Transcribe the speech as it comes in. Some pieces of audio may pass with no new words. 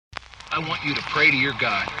I want you to pray to your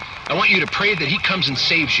God. I want you to pray that he comes and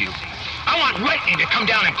saves you. I want lightning to come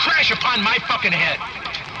down and crash upon my fucking head.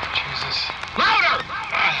 Jesus. Louder!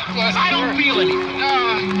 I don't feel anything.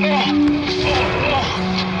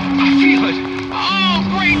 I feel it. Oh,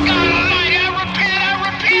 great God Almighty, I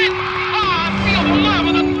repent. I feel the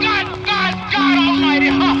love of the God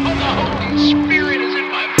Almighty. Oh, the Holy Spirit is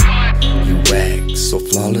in my blood. You act so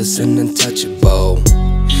flawless and untouchable.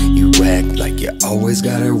 You act like you always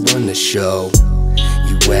gotta run the show.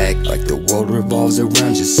 You act like the world revolves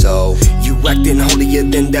around your soul. You acting holier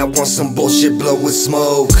than that, want some bullshit, blow with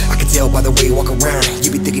smoke. I can tell by the way you walk around.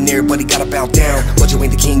 You be thinking everybody gotta bow down, but you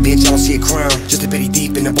ain't the king, bitch, I don't see a crown. Just a petty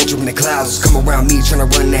thief and a vulture in the clouds. Come around me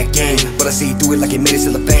tryna run that game, but I see you do it like it made it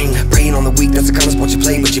still a fame. Preying on the weak, that's the kind of sport you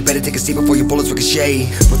play, but you better take a seat before your bullets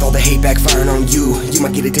ricochet. With all the hate backfiring on you, you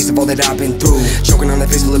might get a taste of all that I've been through. Choking on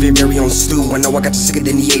that face full of your very own stew. I know I got you sicker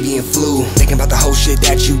than the avian flu. Thinking about the whole shit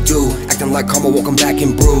that you do, acting like karma will come back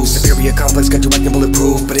and bruise. Superior complex got you acting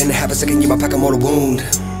bulletproof, but in a half a second you might pack a mortal wound.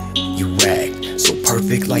 You act so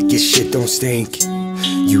perfect like your shit don't stink.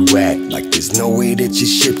 You act like there's no way that your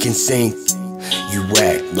ship can sink. You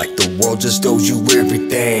act like the world just owes you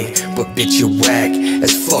everything, but bitch you act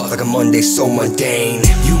as fuck like a Monday so mundane.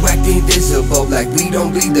 You act invisible like we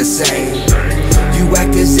don't bleed the same. You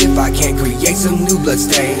act as if I can't create some new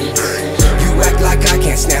bloodstains. You act like I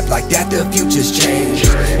can't snap like that, the future's changed.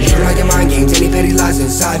 Even like your mind games, any petty lies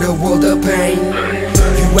inside a world of pain.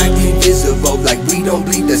 You act invisible like we don't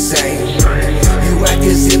bleed the same. You act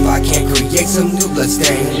as if I can't create some new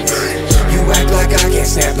bloodstains. You act like I can't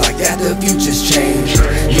snap like that, the future's changed.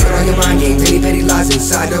 Even on your mind games, any petty lies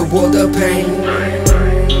inside a world of pain.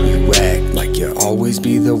 You act like you'll always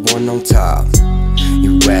be the one on top.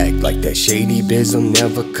 You act like that shady biz will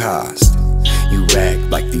never cost. You act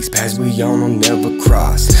like these paths we on will never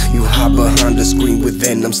cross. You hide behind the screen with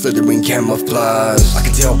venom slithering camouflage. I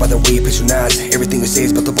can tell by the way you patronize. Everything you say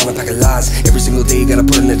is built up on a pack of lies. Every single day you gotta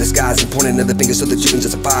put in a disguise and point another finger so that you can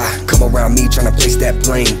justify. Come around me trying to place that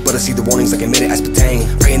blame, but I see the warnings like I made it aspartame.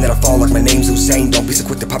 Praying that I fall like my name's Hussein. Don't be so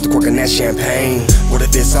quick to pop the cork in that champagne. What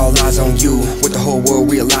if it's all eyes on you, with the whole world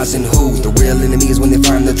realizing who the real enemy is when they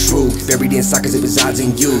find the truth? Buried inside cause it resides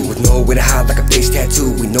in you, with nowhere to hide like a face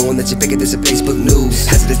tattoo. We knowing that you fake it, this is Facebook news.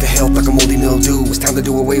 Hazardous to health like a moldy mildew. It's time to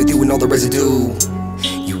do away with you and all the residue.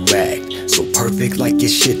 You act so perfect like your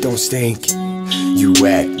shit don't stink. You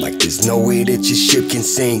act like there's no way that your ship can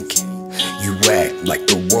sink. You act like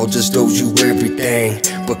the world just owes you everything,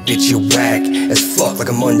 but bitch you act as fuck like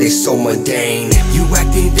a Monday so mundane. You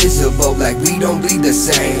act invisible like we don't bleed the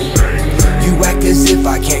same. You act as if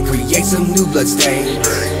I can't create some new bloodstains.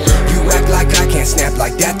 You act like I can't snap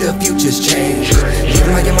like that, the future's changed.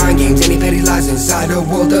 Even like your mind games, any petty lies inside a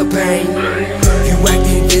world of pain. You act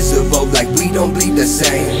invisible like we don't bleed the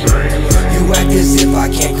same. You act as if I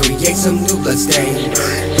can't create some new bloodstains.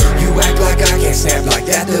 You act like I can't snap like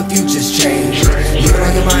that, the future's changed. Even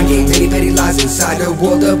like your mind games, any petty lies inside a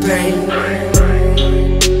world of pain.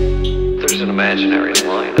 There's an imaginary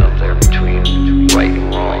line out there between right and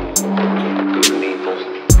wrong, good and evil.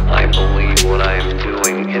 I believe what I am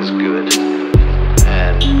doing is good,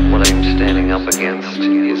 and what I'm standing up against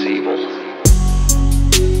is evil.